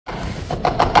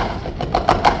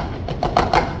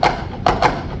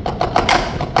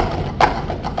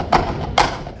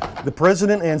The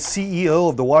president and CEO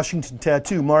of the Washington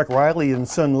Tattoo, Mark Riley, and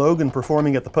son Logan,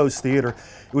 performing at the Post Theater.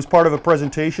 It was part of a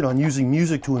presentation on using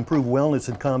music to improve wellness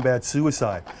and combat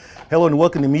suicide. Hello and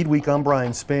welcome to Meade Week. I'm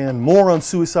Brian Spann. More on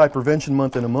Suicide Prevention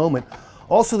Month in a moment.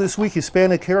 Also this week,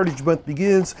 Hispanic Heritage Month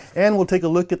begins, and we'll take a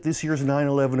look at this year's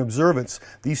 9/11 observance.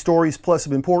 These stories plus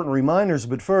some important reminders,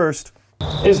 but first...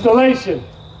 Installation.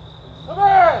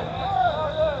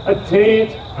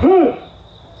 Attention.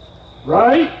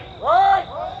 Right.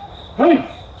 Hey.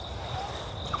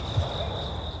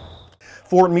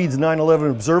 Fort Meade's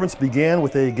 9/11 observance began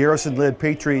with a garrison-led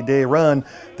Patriot Day run.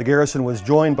 The garrison was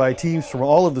joined by teams from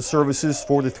all of the services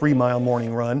for the 3-mile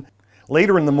morning run.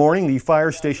 Later in the morning, the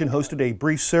fire station hosted a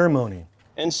brief ceremony.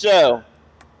 And so,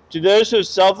 to those who have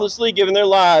selflessly given their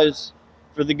lives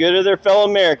for the good of their fellow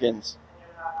Americans,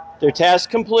 their task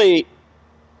complete,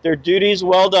 their duties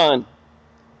well done.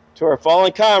 To our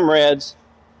fallen comrades,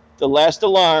 the last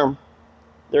alarm,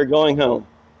 they're going home.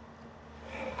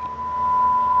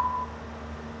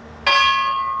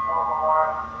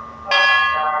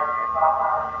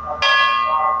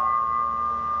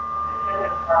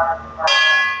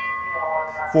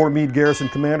 Fort Meade Garrison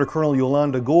Commander Colonel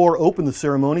Yolanda Gore opened the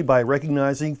ceremony by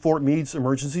recognizing Fort Meade's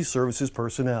emergency services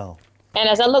personnel. And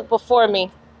as I look before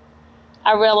me,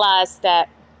 I realized that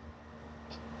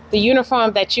the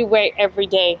uniform that you wear every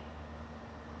day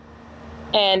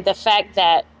and the fact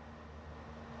that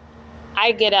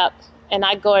I get up and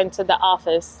I go into the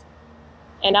office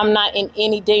and I'm not in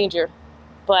any danger,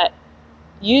 but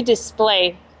you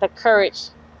display the courage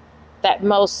that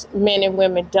most men and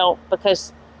women don't,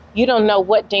 because you don't know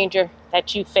what danger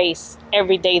that you face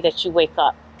every day that you wake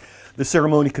up. The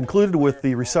ceremony concluded with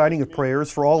the reciting of prayers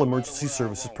for all emergency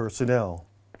services personnel.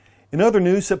 In other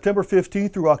news, September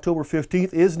 15th through October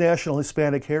 15th is National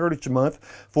Hispanic Heritage Month.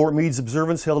 Fort Meade's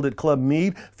observance held at Club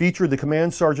Meade featured the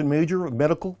Command Sergeant Major of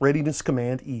Medical Readiness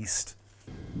Command East.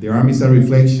 The Army is a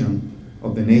reflection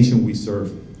of the nation we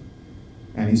serve,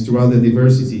 and it's throughout the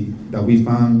diversity that we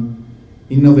found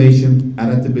innovation,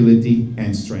 adaptability,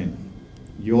 and strength.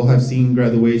 You all have seen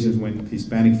graduations when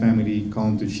Hispanic family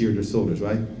come to cheer their soldiers,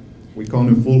 right? We come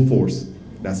in full force.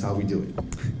 That's how we do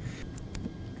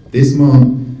it. This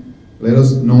month, let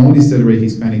us not only celebrate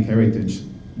Hispanic heritage,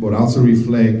 but also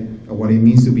reflect on what it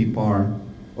means to be part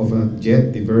of a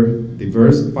yet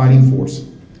diverse fighting force.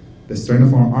 The strength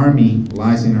of our Army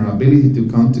lies in our ability to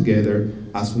come together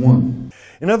as one.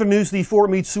 In other news, the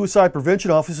Fort Meade Suicide Prevention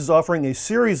Office is offering a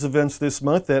series of events this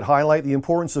month that highlight the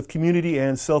importance of community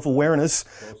and self-awareness.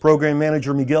 Program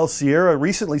Manager Miguel Sierra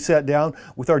recently sat down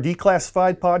with our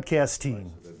Declassified podcast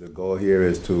team. The goal here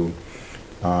is to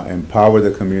empower the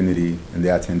community and the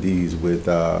attendees with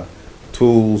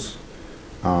tools,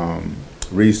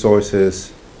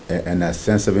 resources, and that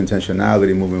sense of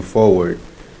intentionality moving forward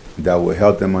that will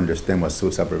help them understand what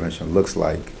suicide prevention looks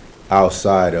like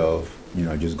outside of,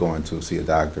 just going to see a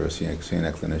doctor or seeing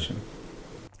a clinician.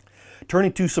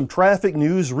 Turning to some traffic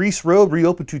news, Reese Road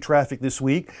reopened to traffic this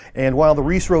week, and while the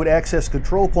Reese Road access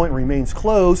control point remains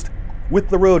closed, with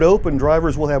the road open,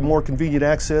 drivers will have more convenient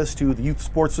access to the youth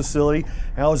sports facility,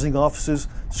 housing offices,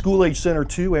 School Age Center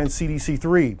 2, and CDC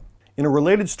 3. In a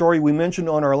related story, we mentioned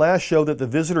on our last show that the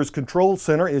Visitors Control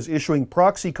Center is issuing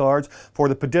proxy cards for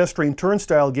the pedestrian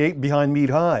turnstile gate behind Meade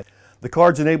High. The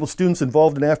cards enable students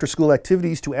involved in after-school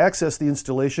activities to access the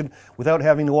installation without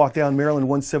having to walk down Maryland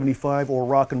 175 or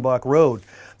Rockenbach Road.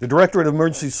 The Directorate of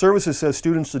Emergency Services says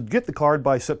students should get the card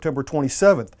by September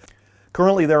 27th.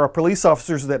 Currently, there are police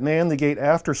officers that man the gate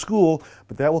after school,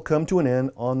 but that will come to an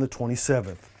end on the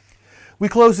 27th. We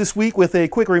close this week with a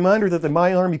quick reminder that the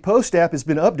My Army Post app has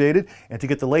been updated, and to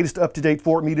get the latest up-to-date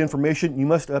Fort Meade information, you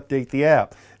must update the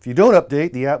app. If you don't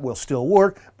update, the app will still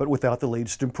work, but without the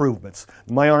latest improvements.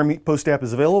 The My Army Post app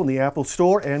is available in the Apple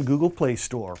Store and Google Play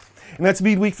Store. And that's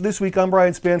Meade Week for this week. I'm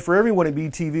Brian Spann. For everyone at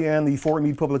Meade TV and the Fort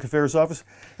Meade Public Affairs Office,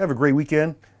 have a great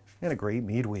weekend and a great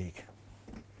Meade Week.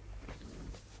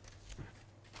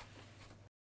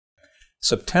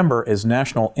 September is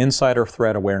National Insider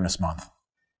Threat Awareness Month,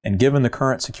 and given the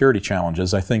current security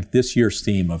challenges, I think this year's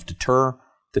theme of deter,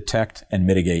 detect, and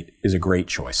mitigate is a great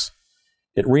choice.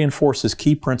 It reinforces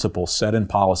key principles set in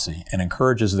policy and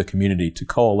encourages the community to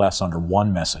coalesce under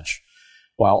one message,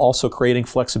 while also creating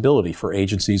flexibility for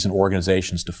agencies and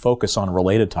organizations to focus on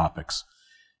related topics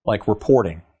like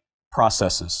reporting,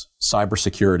 processes,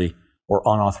 cybersecurity, or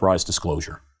unauthorized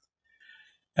disclosure.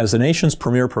 As the nation's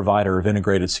premier provider of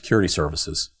integrated security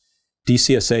services,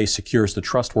 DCSA secures the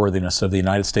trustworthiness of the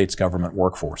United States government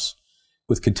workforce,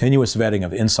 with continuous vetting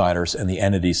of insiders and the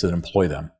entities that employ them.